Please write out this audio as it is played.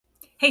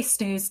Hey,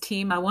 Snooze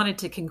team, I wanted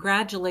to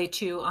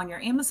congratulate you on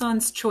your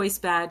Amazon's Choice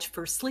badge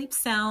for Sleep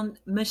Sound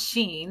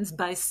Machines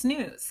by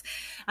Snooze.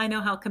 I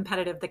know how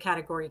competitive the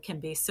category can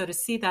be, so to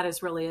see that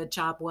is really a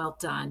job well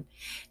done.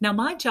 Now,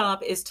 my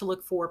job is to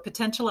look for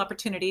potential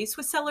opportunities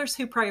with sellers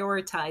who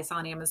prioritize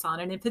on Amazon.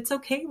 And if it's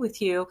okay with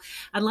you,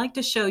 I'd like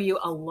to show you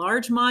a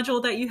large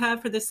module that you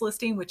have for this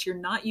listing, which you're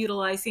not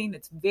utilizing.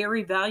 It's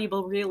very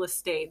valuable real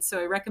estate, so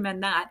I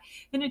recommend that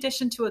in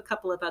addition to a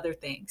couple of other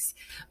things.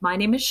 My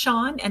name is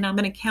Sean, and I'm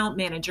an account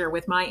manager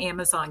with my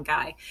Amazon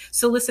guy.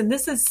 So listen,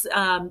 this is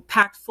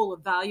packed full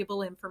of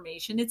valuable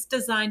information. It's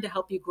designed to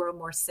help you grow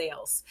more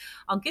sales.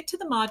 I'll get to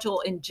the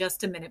module in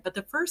just a minute, but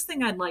the first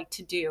thing I'd like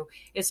to do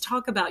is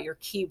talk about your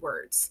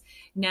keywords.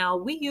 Now,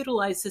 we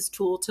utilize this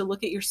tool to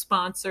look at your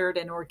sponsored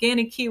and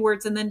organic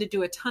keywords and then to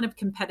do a ton of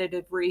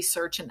competitive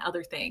research and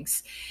other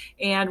things.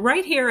 And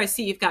right here, I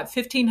see you've got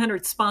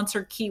 1,500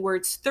 sponsored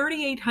keywords,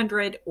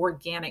 3,800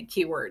 organic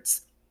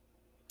keywords.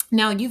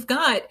 Now you've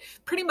got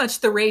pretty much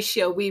the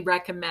ratio we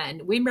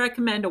recommend. We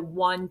recommend a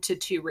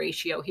 1-to-2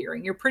 ratio here,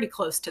 and you're pretty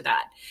close to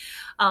that.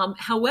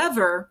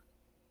 However,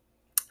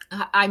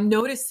 I'm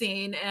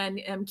noticing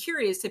and I'm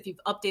curious if you've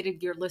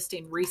updated your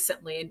listing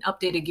recently and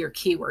updated your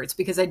keywords,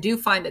 because I do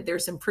find that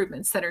there's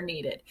improvements that are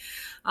needed.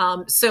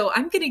 So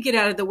I'm going to get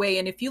out of the way.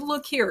 And if you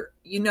look here,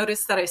 you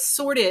notice that I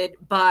sorted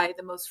by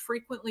the most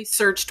frequently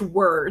searched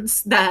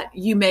words that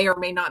you may or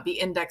may not be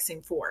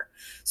indexing for.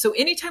 So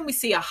anytime we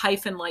see a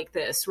hyphen like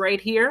this right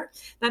here,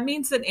 that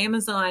means that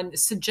Amazon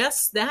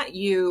suggests that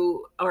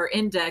you are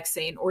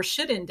indexing or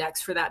should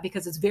index for that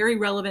because it's very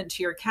relevant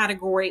to your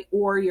category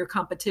or your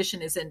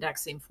competition is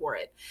indexing for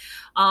it.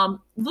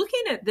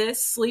 Looking at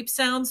this, sleep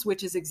sounds,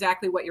 which is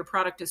exactly what your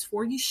product is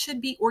for, you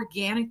should be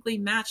organically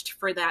matched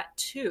for that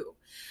too.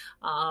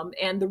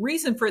 And the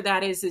reason for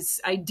that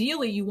is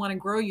ideally you want to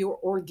grow your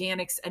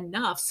organics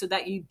enough so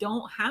that you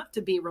don't have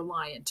to be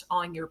reliant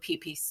on your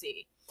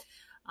PPC.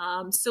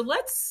 So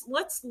let's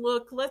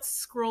look, let's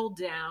scroll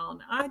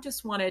down. I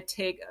just want to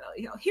take,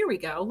 here we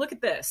go. Look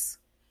at this.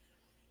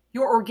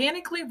 You're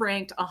organically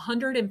ranked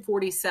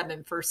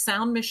 147 for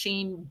Sound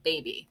Machine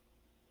Baby.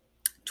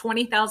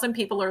 20,000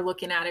 people are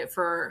looking at it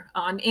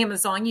on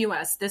Amazon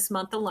US this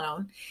month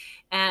alone.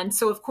 And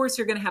so, of course,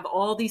 you're going to have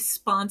all these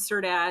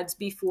sponsored ads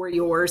before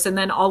yours, and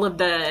then all of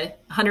the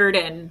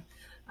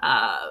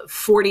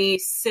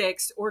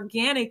 146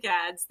 organic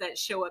ads that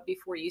show up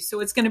before you. So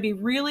it's going to be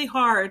really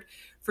hard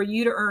for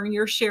you to earn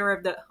your share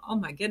of the, oh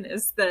my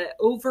goodness, the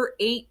over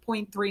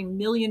 $8.3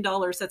 million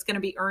that's going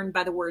to be earned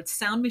by the word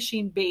Sound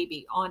Machine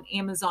Baby on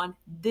Amazon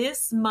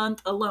this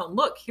month alone.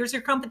 Look, here's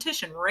your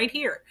competition right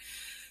here.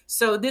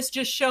 So this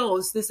just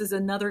shows this is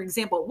another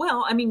example.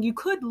 Well, I mean, you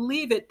could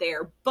leave it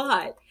there,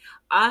 but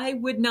I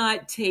would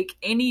not take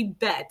any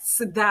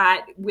bets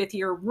that with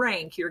your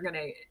rank, you're going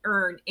to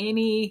earn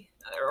any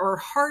or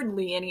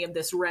hardly any of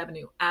this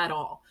revenue at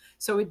all.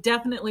 So it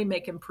definitely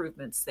make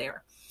improvements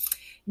there.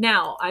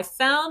 Now, I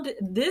found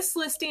this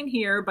listing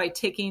here by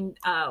taking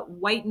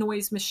White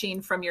Noise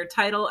Machine from your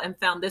title and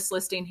found this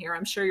listing here.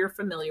 I'm sure you're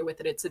familiar with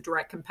it. It's a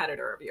direct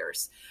competitor of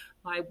yours.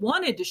 What I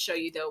wanted to show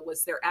you, though,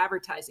 was their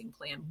advertising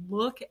plan.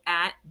 Look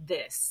at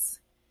this.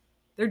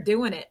 They're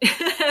doing it.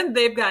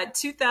 They've got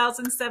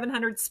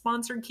 2,700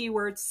 sponsored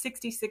keywords,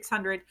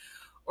 6,600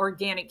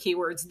 organic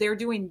keywords. They're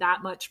doing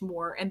that much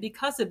more. And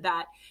because of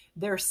that,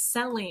 they're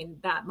selling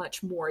that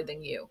much more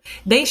than you.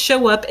 They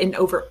show up in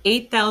over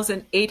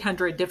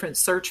 8,800 different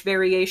search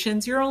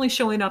variations. You're only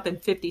showing up in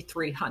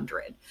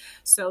 5,300.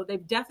 So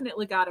they've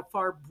definitely got a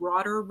far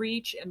broader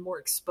reach and more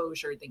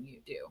exposure than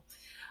you do.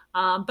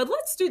 But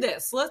let's do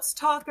this. Let's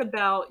talk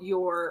about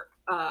your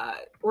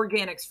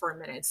organics for a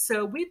minute.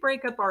 So we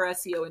break up our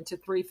SEO into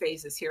 3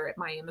 phases here at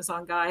My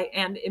Amazon Guy.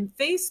 And in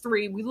phase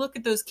 3, we look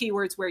at those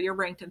keywords where you're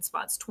ranked in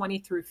spots 20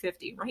 through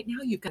 50. Right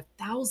now, you've got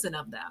 1,000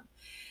 of them.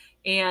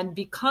 And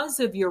because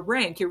of your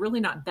rank, you're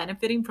really not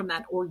benefiting from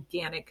that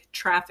organic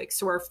traffic.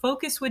 So our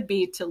focus would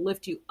be to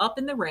lift you up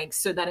in the ranks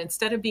so that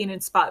instead of being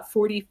in spot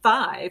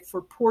 45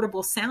 for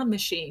portable sound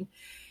machine,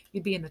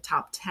 you'd be in the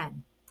top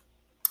 10.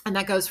 And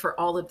that goes for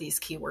all of these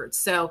keywords.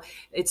 So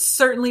it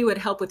certainly would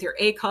help with your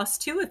ACoS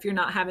too if you're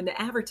not having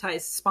to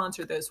advertise,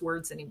 sponsor those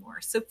words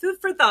anymore. So food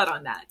for thought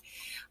on that.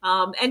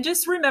 And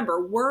just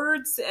remember,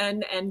 words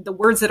and the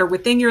words that are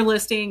within your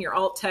listing, your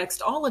alt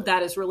text, all of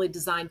that is really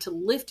designed to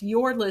lift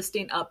your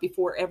listing up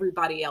before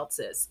everybody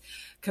else's.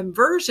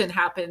 Conversion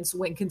happens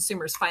when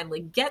consumers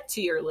finally get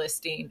to your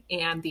listing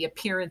and the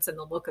appearance and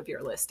the look of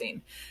your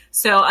listing.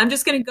 So I'm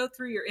just going to go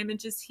through your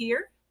images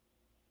here.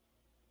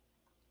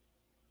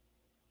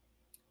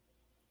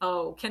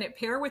 Oh, can it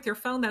pair with your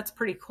phone? That's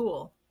pretty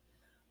cool.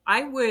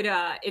 I would,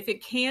 if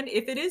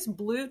it is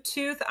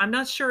Bluetooth, I'm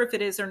not sure if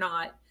it is or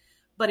not,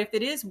 but if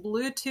it is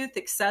Bluetooth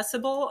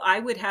accessible, I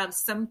would have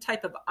some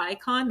type of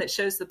icon that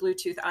shows the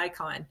Bluetooth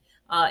icon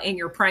in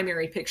your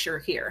primary picture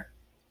here.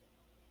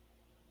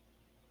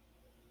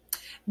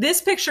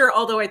 This picture,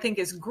 although I think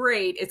is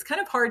great, it's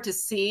kind of hard to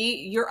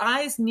see. Your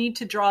eyes need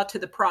to draw to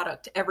the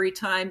product every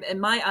time,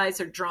 and my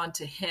eyes are drawn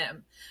to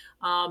him.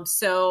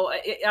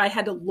 I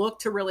had to look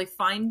to really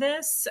find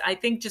this. I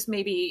think just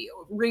maybe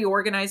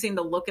reorganizing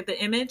the look at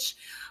the image.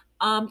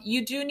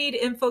 You do need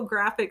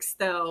infographics,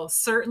 though.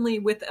 Certainly,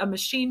 with a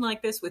machine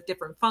like this, with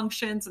different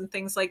functions and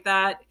things like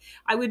that,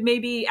 I would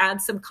maybe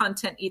add some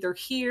content either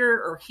here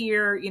or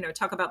here.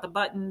 Talk about the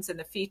buttons and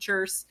the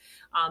features.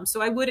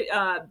 So I would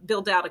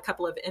build out a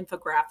couple of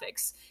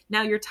infographics.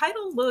 Now, your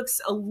title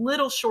looks a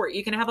little short.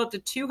 You can have up to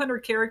 200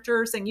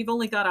 characters, and you've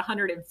only got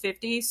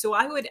 150. So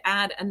I would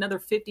add another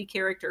 50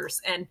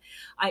 characters, and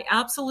I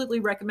absolutely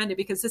recommend it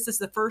because this is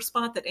the first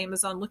spot that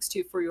Amazon looks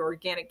to for your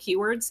organic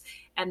keywords.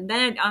 And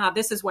then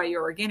this is why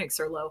your organics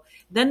are low.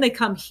 Then they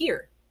come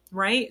here,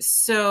 right?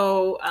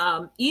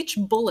 So each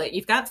bullet,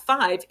 you've got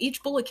 5,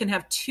 each bullet can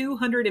have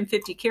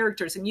 250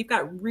 characters, and you've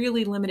got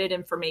really limited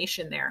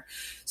information there.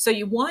 So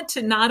you want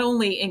to not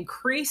only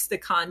increase the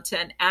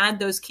content, add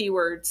those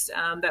keywords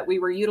that we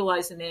were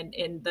utilizing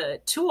in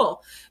the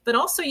tool, but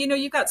also,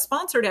 you've got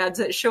sponsored ads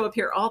that show up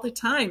here all the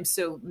time.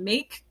 So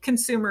make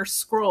consumers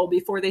scroll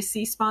before they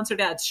see sponsored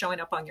ads showing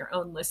up on your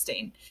own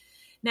listing.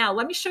 Now,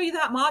 let me show you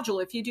that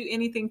module. If you do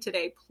anything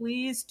today,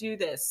 please do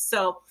this.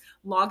 So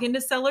log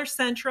into Seller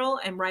Central,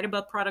 and right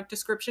above product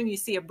description, you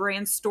see a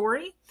brand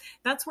story.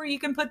 That's where you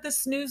can put the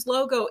SNOOZ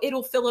logo.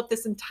 It'll fill up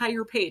this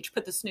entire page.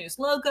 Put the SNOOZ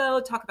logo,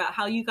 talk about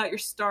how you got your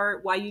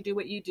start, why you do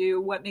what you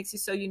do, what makes you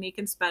so unique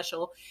and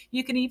special.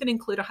 You can even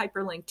include a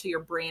hyperlink to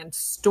your brand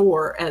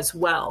store as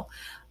well.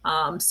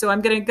 So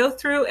I'm going to go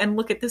through and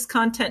look at this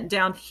content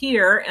down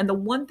here. And the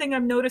one thing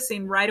I'm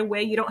noticing right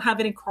away, you don't have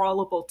any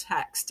crawlable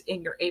text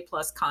in your A+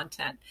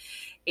 content.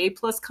 A+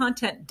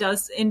 content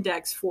does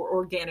index for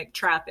organic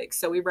traffic.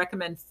 So we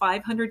recommend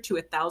 500 to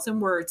 1,000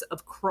 words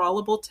of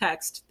crawlable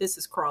text. This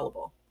is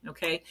crawlable.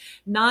 Okay,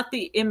 not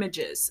the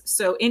images.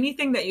 So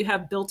anything that you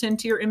have built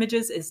into your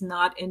images is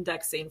not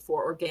indexing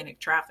for organic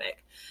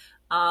traffic.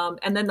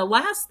 And then the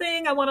last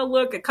thing I want to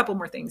look, a couple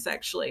more things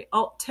actually.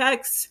 Alt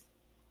text.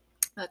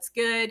 That's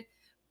good.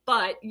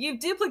 But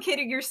you've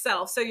duplicated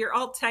yourself. So your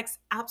alt text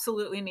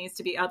absolutely needs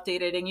to be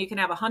updated, and you can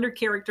have 100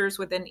 characters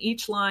within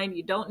each line.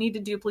 You don't need to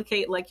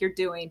duplicate like you're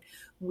doing.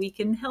 We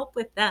can help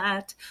with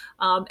that.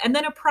 And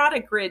then a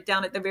product grid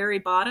down at the very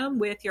bottom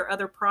with your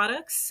other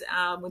products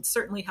would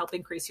certainly help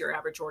increase your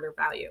average order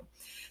value.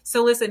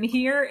 So listen,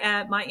 here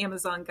at My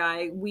Amazon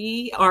Guy,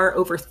 we are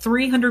over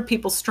 300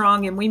 people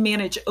strong, and we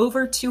manage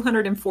over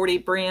 240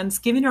 brands,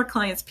 giving our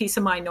clients peace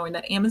of mind knowing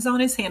that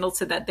Amazon is handled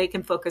so that they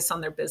can focus on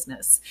their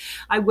business.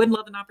 I would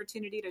love an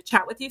opportunity to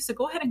chat with you. So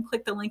go ahead and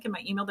click the link in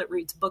my email that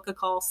reads book a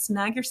call,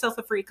 snag yourself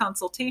a free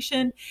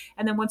consultation.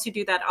 And then once you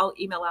do that, I'll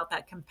email out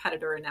that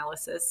competitor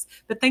analysis.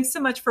 But thanks so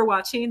much for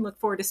watching. Look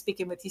forward to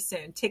speaking with you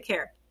soon. Take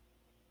care.